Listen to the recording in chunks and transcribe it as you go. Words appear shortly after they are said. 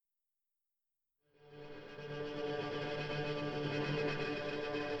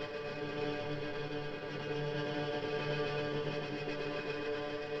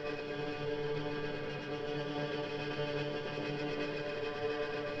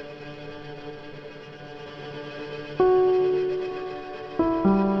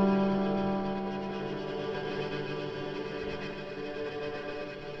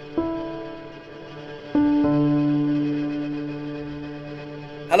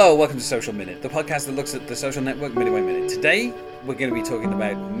Hello, welcome to Social Minute, the podcast that looks at the social network minute by minute. Today, we're going to be talking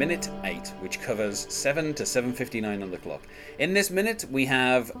about Minute 8, which covers 7 to 7:59 on the clock. In this minute, we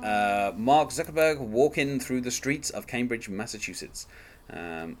have Mark Zuckerberg walking through the streets of Cambridge, Massachusetts,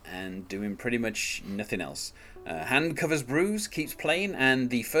 and doing pretty much nothing else. Hand covers bruise, keeps playing, and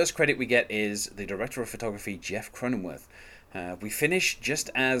the first credit we get is the director of photography, Jeff Cronenworth. We finish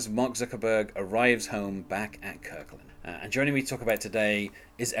just as Mark Zuckerberg arrives home back at Kirkland. And joining me to talk about today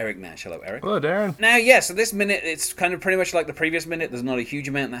is Eric Nash. Hello, Eric. Hello, Darren. Now, yeah, so this minute, it's kind of pretty much like the previous minute. There's not a huge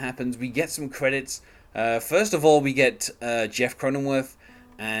amount that happens. We get some credits. First of all, we get Jeff Cronenworth,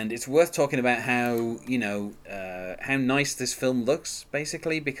 and it's worth talking about how, how nice this film looks,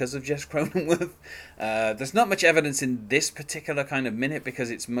 basically, because of Jeff Cronenworth. There's not much evidence in this particular kind of minute because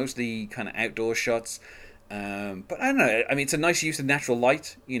it's mostly kind of outdoor shots. But I don't know. I mean, it's a nice use of natural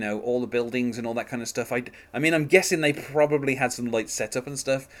light, all the buildings and all that kind of stuff. I'm guessing they probably had some lights set up and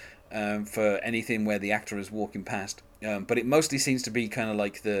stuff for anything where the actor is walking past. But it mostly seems to be kind of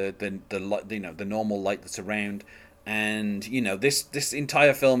like the light, the normal light that's around. And this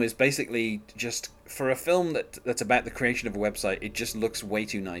entire film is basically just for a film that's about the creation of a website. It just looks way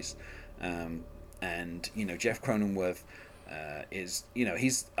too nice. And Jeff Cronenworth. He's.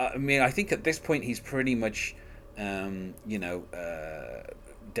 I think at this point he's pretty much, David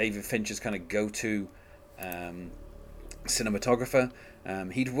Fincher's kind of go-to cinematographer.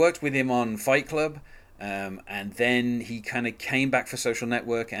 He'd worked with him on Fight Club, and then he kind of came back for Social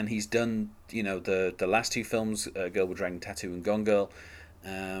Network, and he's done, the last two films, Girl with Dragon Tattoo and Gone Girl.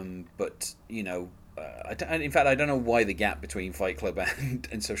 I don't know why the gap between Fight Club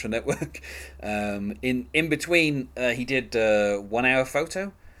and Social Network. In between, he did 1 Hour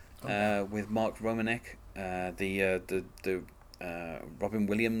Photo with Mark Romanek, the Robin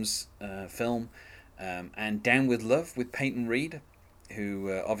Williams film, and Down with Love with Peyton Reed,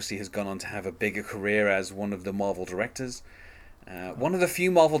 who obviously has gone on to have a bigger career as one of the Marvel directors. One of the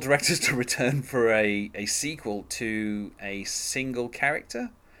few Marvel directors to return for a sequel to a single character.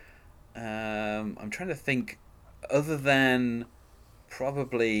 I'm trying to think, other than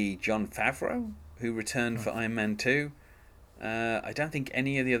probably Jon Favreau, who returned for Iron Man 2. I don't think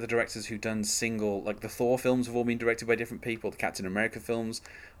any of the other directors who've done single, like the Thor films have all been directed by different people. The Captain America films,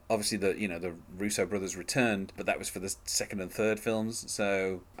 obviously the Russo brothers returned, but that was for the second and third films.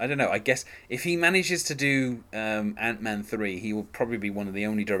 So I don't know. I guess if he manages to do Ant-Man 3, he will probably be one of the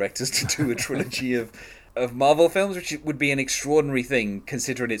only directors to do a trilogy of Marvel films, which would be an extraordinary thing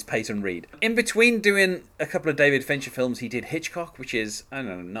considering it's Peyton Reed. In between doing a couple of David Fincher films, he did Hitchcock, which is, I don't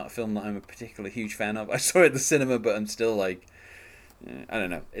know, not a film that I'm a particularly huge fan of. I saw it at the cinema, but I'm still like, I don't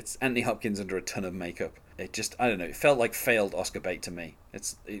know. It's Anthony Hopkins under a ton of makeup. It just, I don't know. It felt like failed Oscar bait to me.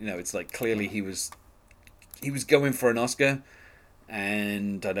 It's, it's like clearly he was going for an Oscar,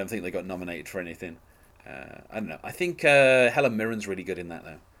 and I don't think they got nominated for anything. I don't know. I think Helen Mirren's really good in that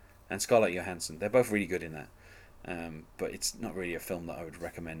though. And Scarlett Johansson. They're both really good in that. But it's not really a film that I would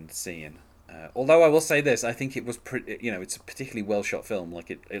recommend seeing. Although I will say this, I think it was it's a particularly well shot film. Like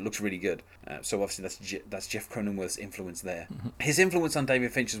it looks really good. So obviously that's Jeff Cronenworth's influence there. Mm-hmm. His influence on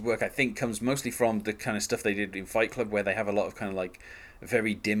David Fincher's work, I think, comes mostly from the kind of stuff they did in Fight Club, where they have a lot of kind of like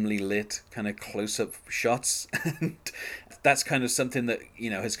very dimly lit kind of close up shots. And that's kind of something that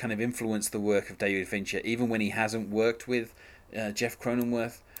has kind of influenced the work of David Fincher, even when he hasn't worked with Jeff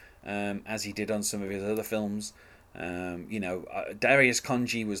Cronenworth. As he did on some of his other films. Darius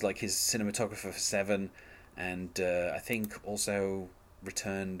Khondji was like his cinematographer for Seven, and I think also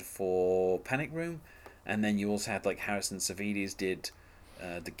returned for Panic Room. And then you also had like Harrison Savides did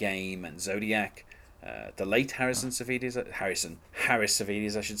The Game and Zodiac. The late Harris Savides,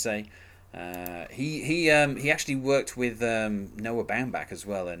 I should say. He actually worked with Noah Baumbach as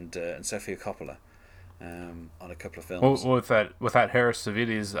well, and Sofia Coppola. On a couple of films. Well, with that Harris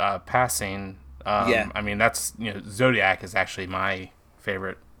Savides passing, I mean that's Zodiac is actually my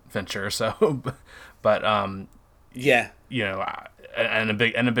favorite Fincher. So, but and a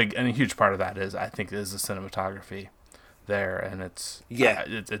huge part of that is I think is the cinematography there, and it's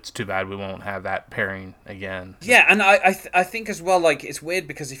it's too bad we won't have that pairing again. Yeah, and I think as well, like it's weird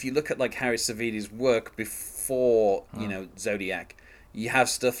because if you look at like Harris Savides' work before Zodiac. You have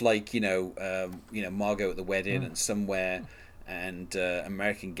stuff like Margot at the Wedding and Somewhere and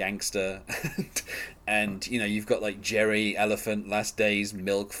American Gangster and you've got like Jerry, Elephant, Last Days,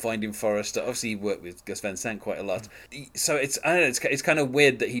 Milk, Finding Forrester. Obviously he worked with Gus Van Sant quite a lot. So it's kind of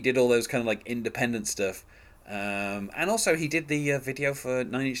weird that he did all those kind of like independent stuff. And also he did the video for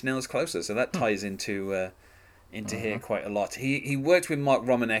 9 Inch Nails Closer, so that ties into here quite a lot. He worked with Mark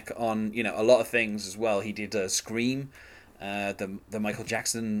Romanek on a lot of things as well. He did Scream. the Michael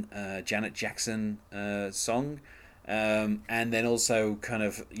Jackson, Janet Jackson song. And then also kind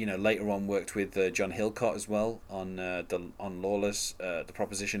of later on worked with John Hillcott as well on Lawless, The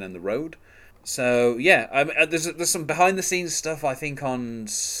Proposition, and The Road. So yeah, there's some behind the scenes stuff I think on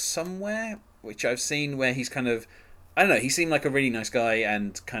Somewhere, which I've seen where he's kind of, I don't know, he seemed like a really nice guy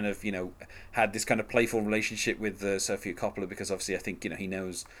and kind of had this kind of playful relationship with Sofia Coppola, because obviously I think he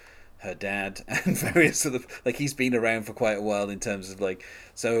knows her dad and various sort of, like, he's been around for quite a while in terms of like,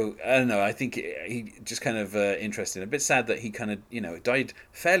 so I don't know, I think he just kind of interesting. A bit sad that he kind of died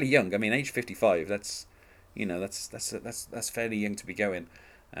fairly young. I mean, age 55. That's that's fairly young to be going.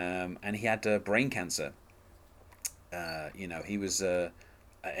 And he had brain cancer. He was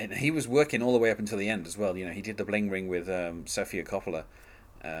and he was working all the way up until the end as well. He did the Bling Ring with Sofia Coppola.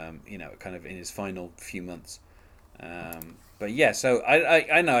 Kind of in his final few months. But yeah, so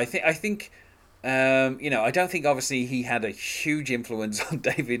I know. I think I don't think obviously he had a huge influence on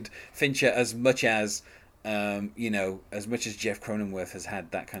David Fincher as much as as much as Jeff Cronenworth has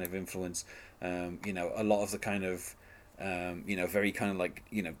had that kind of influence. A lot of the kind of very kind of like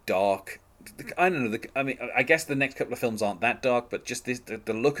dark. I don't know. I guess the next couple of films aren't that dark, but just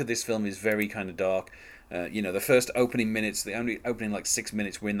the look of this film is very kind of dark. The first opening minutes, the only opening like 6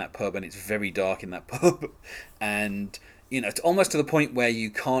 minutes, we're in that pub and it's very dark in that pub, and it's almost to the point where you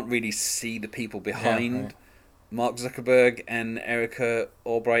can't really see the people behind Mark Zuckerberg and Erica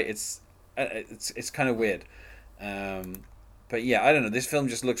Albright. It's kind of weird, but yeah, I don't know. This film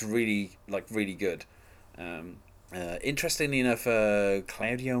just looks really good. Interestingly enough,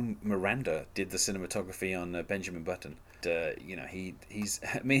 Claudio Miranda did the cinematography on Benjamin Button.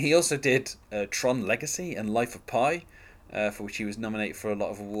 He also did Tron Legacy and Life of Pi, for which he was nominated for a lot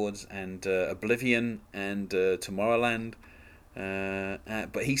of awards, and Oblivion and Tomorrowland.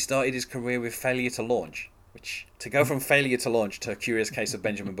 But he started his career with Failure to Launch, which, to go from Failure to Launch to Curious Case of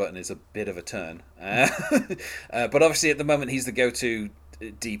Benjamin Button is a bit of a turn. But obviously at the moment he's the go-to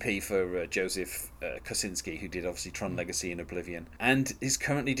DP for Joseph Kosinski, who did obviously Tron Legacy and Oblivion, and is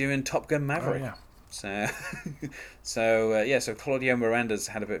currently doing Top Gun Maverick. Oh, yeah. So Claudio Miranda's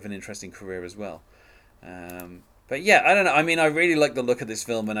had a bit of an interesting career as well. But yeah, I don't know. I mean, I really like the look of this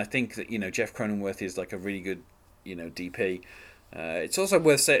film, and I think that Jeff Cronenworth is like a really good DP. It's also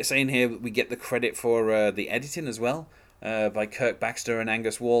worth saying here we get the credit for the editing as well, by Kirk Baxter and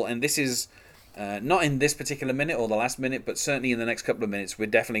Angus Wall, and this is not in this particular minute or the last minute, but certainly in the next couple of minutes we're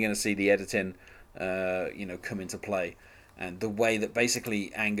definitely going to see the editing come into play, and the way that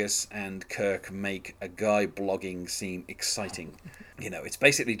basically Angus and Kirk make a guy blogging seem exciting. It's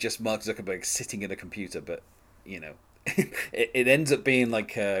basically just Mark Zuckerberg sitting at a computer, but it ends up being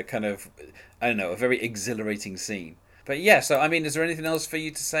like a kind of, I don't know, a very exhilarating scene. But yeah, so I mean, is there anything else for you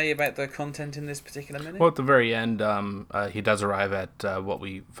to say about the content in this particular minute? Well, at the very end, he does arrive at what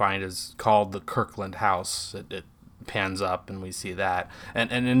we find is called the Kirkland House. It pans up and we see that,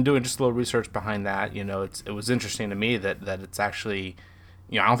 and in doing just a little research behind that, it was interesting to me that it's actually,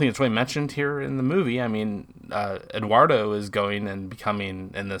 I don't think it's really mentioned here in the movie. I mean, Eduardo is going and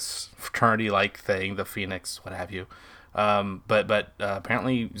becoming in this fraternity-like thing, the Phoenix, what have you. But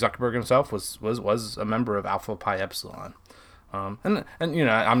apparently Zuckerberg himself was a member of Alpha Pi Epsilon. And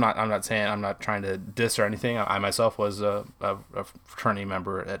I'm not saying, I'm not trying to diss or anything. I myself was a fraternity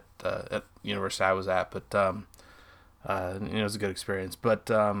member at the university I was at, but it was a good experience. But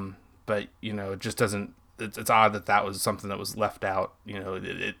it just doesn't. It's odd that was something that was left out.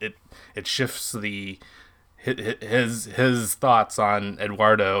 It shifts his thoughts on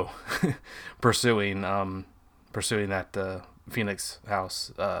Eduardo pursuing that Phoenix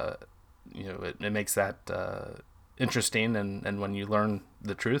house. It makes that interesting, and when you learn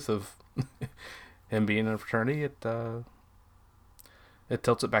the truth of him being in a fraternity, it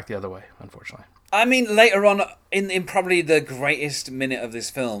tilts it back the other way, unfortunately. I mean, later on, in probably the greatest minute of this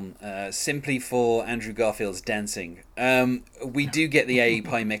film, simply for Andrew Garfield's dancing, we do get the AE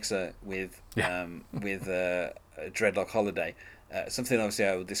Pie mixer with Dreadlock Holiday. Something obviously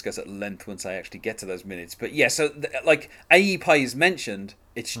I will discuss at length once I actually get to those minutes. But yeah, so like AE Pie is mentioned,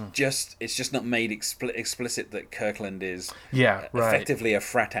 it's just not made explicit that Kirkland is effectively a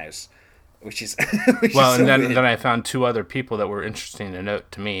frat house. Which is well, and then I found two other people that were interesting to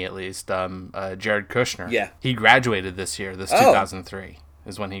note, to me at least. Jared Kushner. Yeah, he graduated this year. 2003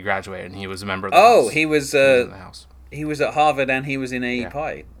 is when he graduated, and he was a member of the house. He was in the house. He was at Harvard, and he was in AE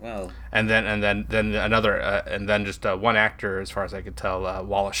Pie. Well, and then another, and then just one actor, as far as I could tell,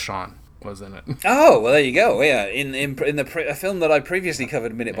 Wallace Shawn was in it. Oh, well, there you go. Yeah, in a film that I previously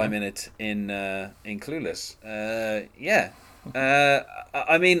covered minute by minute in Clueless.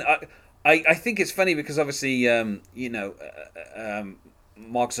 I mean. I think it's funny because obviously,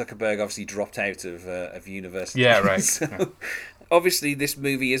 Mark Zuckerberg obviously dropped out of university. Yeah, right. So Yeah. obviously this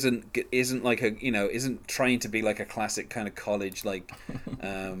movie isn't like isn't trying to be like a classic kind of college like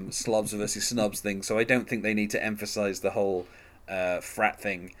slobs versus snobs thing. So I don't think they need to emphasize the whole frat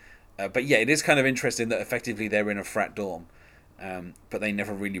thing. But yeah, it is kind of interesting that effectively they're in a frat dorm. But they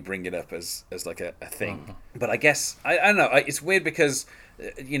never really bring it up as like a thing. But I guess I don't know. It's weird because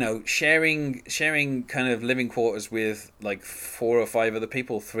sharing kind of living quarters with like 4 or 5 other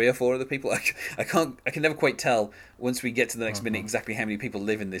people, 3 or 4 other people. I can never quite tell once we get to the next minute exactly how many people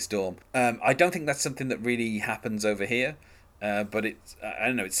live in this dorm. I don't think that's something that really happens over here. But I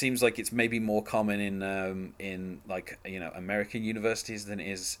don't know. It seems like it's maybe more common in like American universities than it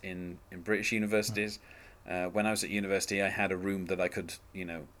is in British universities. When I was at university, I had a room that I could,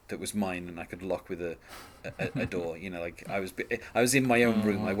 that was mine, and I could lock with a door. Like I was in my own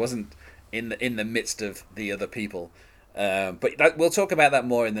room. I wasn't in the midst of the other people. But we'll talk about that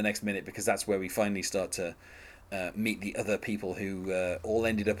more in the next minute because that's where we finally start to meet the other people who all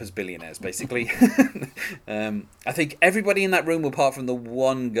ended up as billionaires, basically. I think everybody in that room, apart from the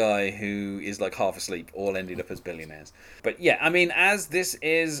one guy who is like half asleep, all ended up as billionaires. But yeah, I mean, as this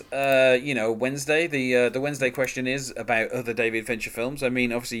is, Wednesday, the Wednesday question is about other David Fincher films. I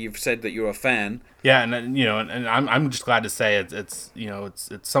mean, obviously, you've said that you're a fan. Yeah, and I'm just glad to say it's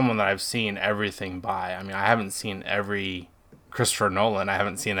someone that I've seen everything by. I mean, I haven't seen every Christopher Nolan. I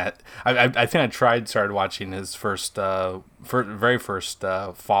haven't seen that. I think I started watching his very first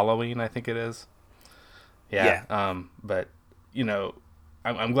Following, I think it is. Yeah. But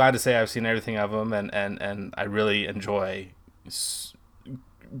I'm glad to say I've seen everything of him, and I really enjoy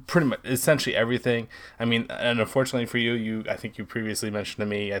pretty much essentially everything. I mean, and unfortunately for you, I think you previously mentioned to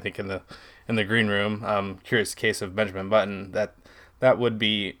me, I think in the green room, Curious Case of Benjamin Button, that would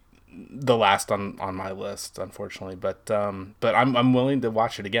be the last on my list, unfortunately. But I'm willing to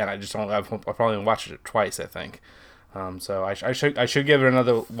watch it again. I just don't. I've probably watched it twice, I think. So I should give it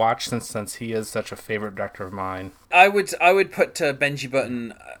another watch since he is such a favorite director of mine. I would put Benji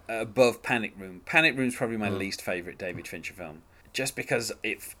Button above Panic Room. Panic Room's probably my least favorite David Fincher film, just because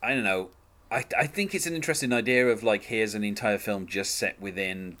I don't know. I think it's an interesting idea of like here's an entire film just set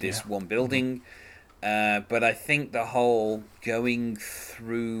within this one building. But I think the whole going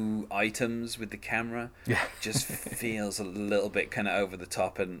through items with the camera just feels a little bit kind of over the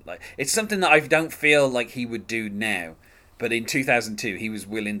top, and like it's something that I don't feel like he would do now. But in 2002, he was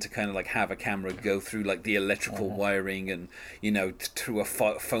willing to kind of like have a camera go through like the electrical wiring and through a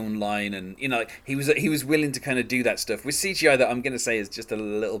phone line, and like he was willing to kind of do that stuff with CGI that I'm going to say is just a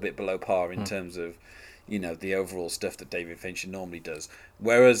little bit below par in terms of the overall stuff that David Fincher normally does.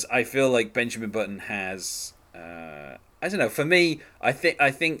 Whereas I feel like Benjamin Button has, I don't know, for me, I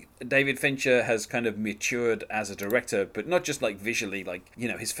think David Fincher has kind of matured as a director, but not just like visually. Like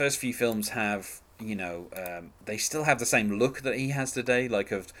his first few films have, they still have the same look that he has today,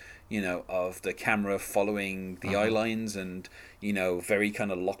 like of the camera following the eye lines and very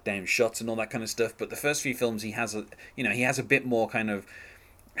kind of lockdown shots and all that kind of stuff. But the first few films he has a bit more kind of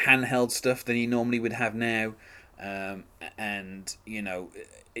handheld stuff than he normally would have now, and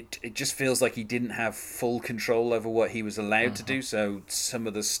it just feels like he didn't have full control over what he was allowed to do. So some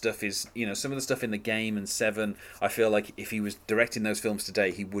of the stuff is some of the stuff in The Game and Seven, I feel like if he was directing those films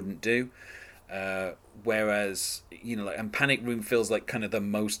today he wouldn't do. Whereas and Panic Room feels like kind of the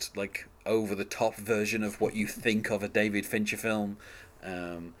most like over the top version of what you think of a David Fincher film.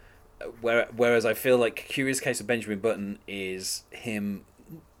 Whereas I feel like Curious Case of Benjamin Button is him.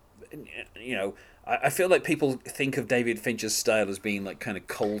 I feel like people think of David Fincher's style as being like kind of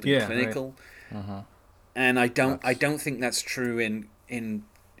cold and clinical, right. And I don't think that's true in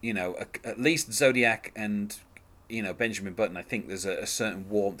at least Zodiac and Benjamin Button. I think there's a certain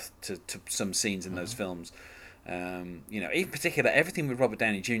warmth to some scenes in those films. In particular, everything with Robert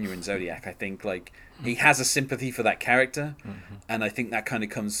Downey Jr. in Zodiac, I think like he has a sympathy for that character, and I think that kind of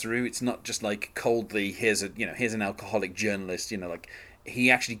comes through. It's not just like coldly here's an alcoholic journalist. Like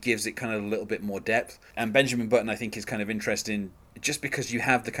he actually gives it kind of a little bit more depth. And Benjamin Button, I think, is kind of interesting just because you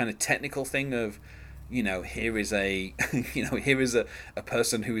have the kind of technical thing of, here is a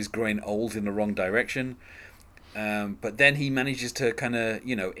person who is growing old in the wrong direction. But then he manages to kind of,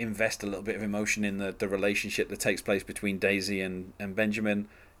 invest a little bit of emotion in the relationship that takes place between Daisy and Benjamin.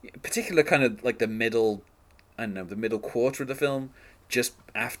 In particular, kind of like the middle quarter of the film, just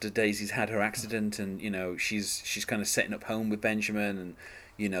after Daisy's had her accident, and she's kind of setting up home with Benjamin,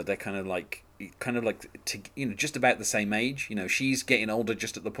 and they're kind of like just about the same age. She's getting older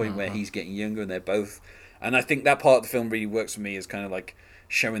just at the point where he's getting younger, and they're both. And I think that part of the film really works for me as kind of like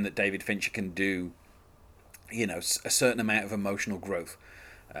showing that David Fincher can do, a certain amount of emotional growth.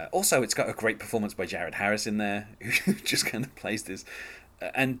 Also, it's got a great performance by Jared Harris in there, who just kind of plays this.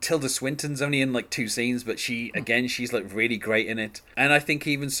 And Tilda Swinton's only in like 2 scenes, but she's like really great in it. And I think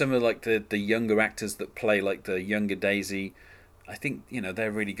even some of like the younger actors that play like the younger Daisy, I think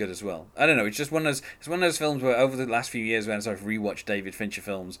they're really good as well. I don't know. It's just one of those films where over the last few years, as I've rewatched David Fincher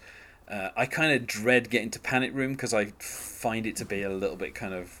films, I kind of dread getting to Panic Room because I find it to be a little bit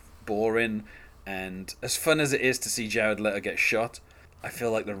kind of boring. And as fun as it is to see Jared Leto get shot, I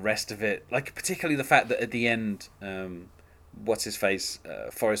feel like the rest of it, like particularly the fact that at the end, what's his face,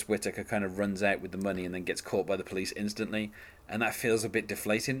 Forrest Whitaker kind of runs out with the money and then gets caught by the police instantly, and that feels a bit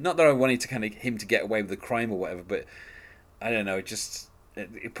deflating. Not that I wanted to kind of him to get away with the crime or whatever, but I don't know. It's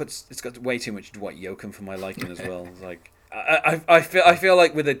got way too much Dwight Yoakam for my liking as well. Like I feel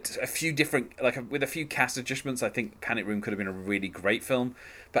like with a few different with a few cast adjustments, I think Panic Room could have been a really great film.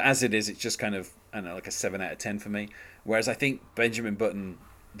 But as it is, it's just kind of, I don't know, like a 7 out of 10 for me. Whereas I think Benjamin Button,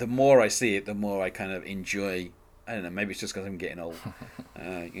 the more I see it, the more I kind of enjoy. I don't know, maybe it's just because I'm getting old.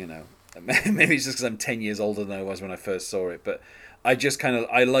 Maybe it's just because I'm 10 years older than I was when I first saw it. But I just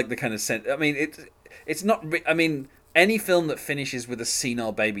I like the kind of sense. I mean, it's not. I mean, any film that finishes with a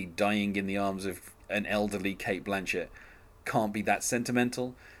senile baby dying in the arms of an elderly Cate Blanchett can't be that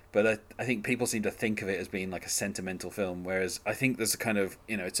sentimental. But I think people seem to think of it as being like a sentimental film, whereas I think there's a kind of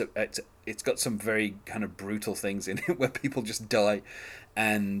it's got some very kind of brutal things in it where people just die,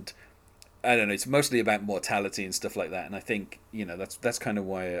 and I don't know. It's mostly about mortality and stuff like that, and I think that's kind of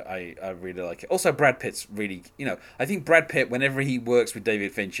why I really like it. Also, Brad Pitt's really I think Brad Pitt, whenever he works with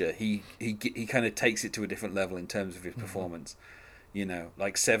David Fincher, he kind of takes it to a different level in terms of his performance.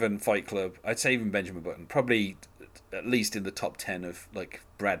 Like Seven, Fight Club. I'd say even Benjamin Button, probably at least in the top 10 of like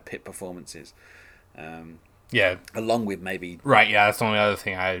Brad Pitt performances. Yeah, along with maybe right. Yeah, that's the only other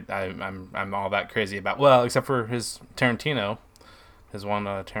thing I'm all that crazy about. Well, except for his Tarantino. His one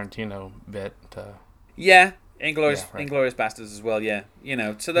Tarantino bit. Yeah, Inglourious Bastards as well. Yeah,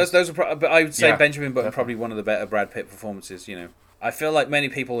 So those are. But I would say Benjamin Button probably one of the better Brad Pitt performances. I feel like many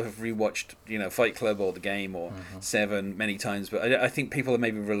people have rewatched Fight Club or The Game or Seven many times, but I think people are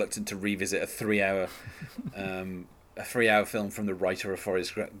maybe reluctant to revisit a 3-hour film from the writer of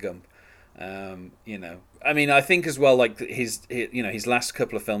Forrest Gump. I mean, I think as well, like his last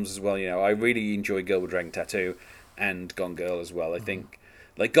couple of films as well. I really enjoy Girl with Dragon Tattoo and Gone Girl as well. I think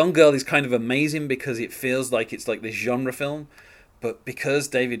like Gone Girl is kind of amazing because it feels like it's like this genre film, but because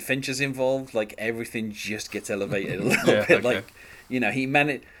David Fincher's involved, like everything just gets elevated a little bit. Okay. Like he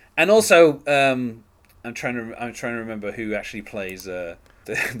managed, and also I'm trying to remember who actually plays the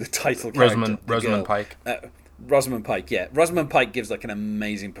title character, Rosamund Pike. Rosamund Pike, yeah. Rosamund Pike gives like an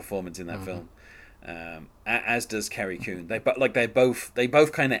amazing performance in that film. As does Carrie Coon. They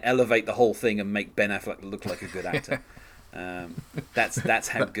both kind of elevate the whole thing and make Ben Affleck look like a good actor. That's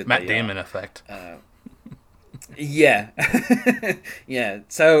how good Matt they Damon are. effect. Yeah, yeah.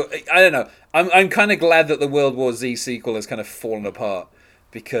 So I don't know. I'm kind of glad that the World War Z sequel has kind of fallen apart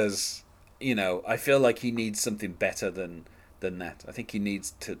because I feel like he needs something better than that. I think he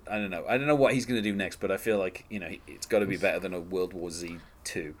needs to. I don't know what he's going to do next, but I feel like it's got to be better than a World War Z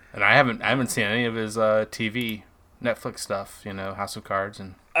 2. And I haven't seen any of his TV Netflix stuff. House of Cards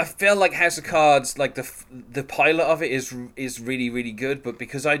and. I feel like House of Cards, like the pilot of it is really, really good, but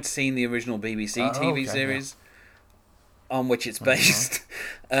because I'd seen the original BBC TV series on which it's based,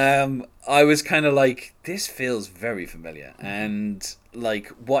 I was kind of like, this feels very familiar, and like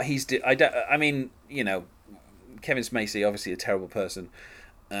what he's I mean, Kevin Spacey, obviously a terrible person,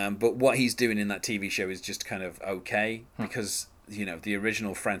 but what he's doing in that TV show is just kind of okay because the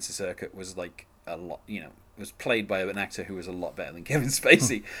original Francis Urquhart was like a lot, was played by an actor who was a lot better than Kevin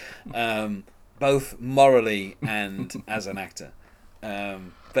Spacey, both morally and as an actor.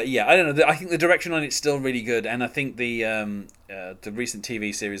 But yeah, I don't know. I think the direction on it's still really good, and I think the recent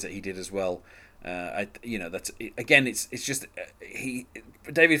TV series that he did as well. That's again. It's just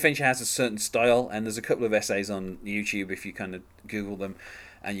David Fincher has a certain style, and there's a couple of essays on YouTube if you kind of Google them,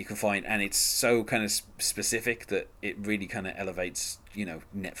 and you can find, and it's so kind of specific that it really kind of elevates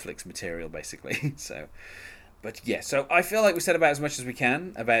Netflix material basically. So, but yeah, so I feel like we said about as much as we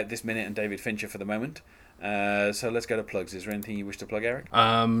can about This Minute and David Fincher for the moment. So let's go to plugs. Is there anything you wish to plug, Eric?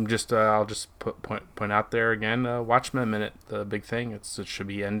 I'll just point out there again. Watchmen Minute, the big thing. It should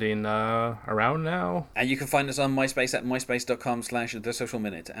be ending around now. And you can find us on MySpace at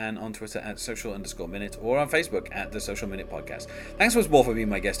myspace.com/thesocialminute and on Twitter at social_minute or on Facebook at The Social Minute Podcast. Thanks once more for being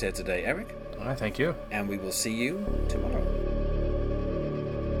my guest here today, Eric. All right, thank you. And we will see you tomorrow.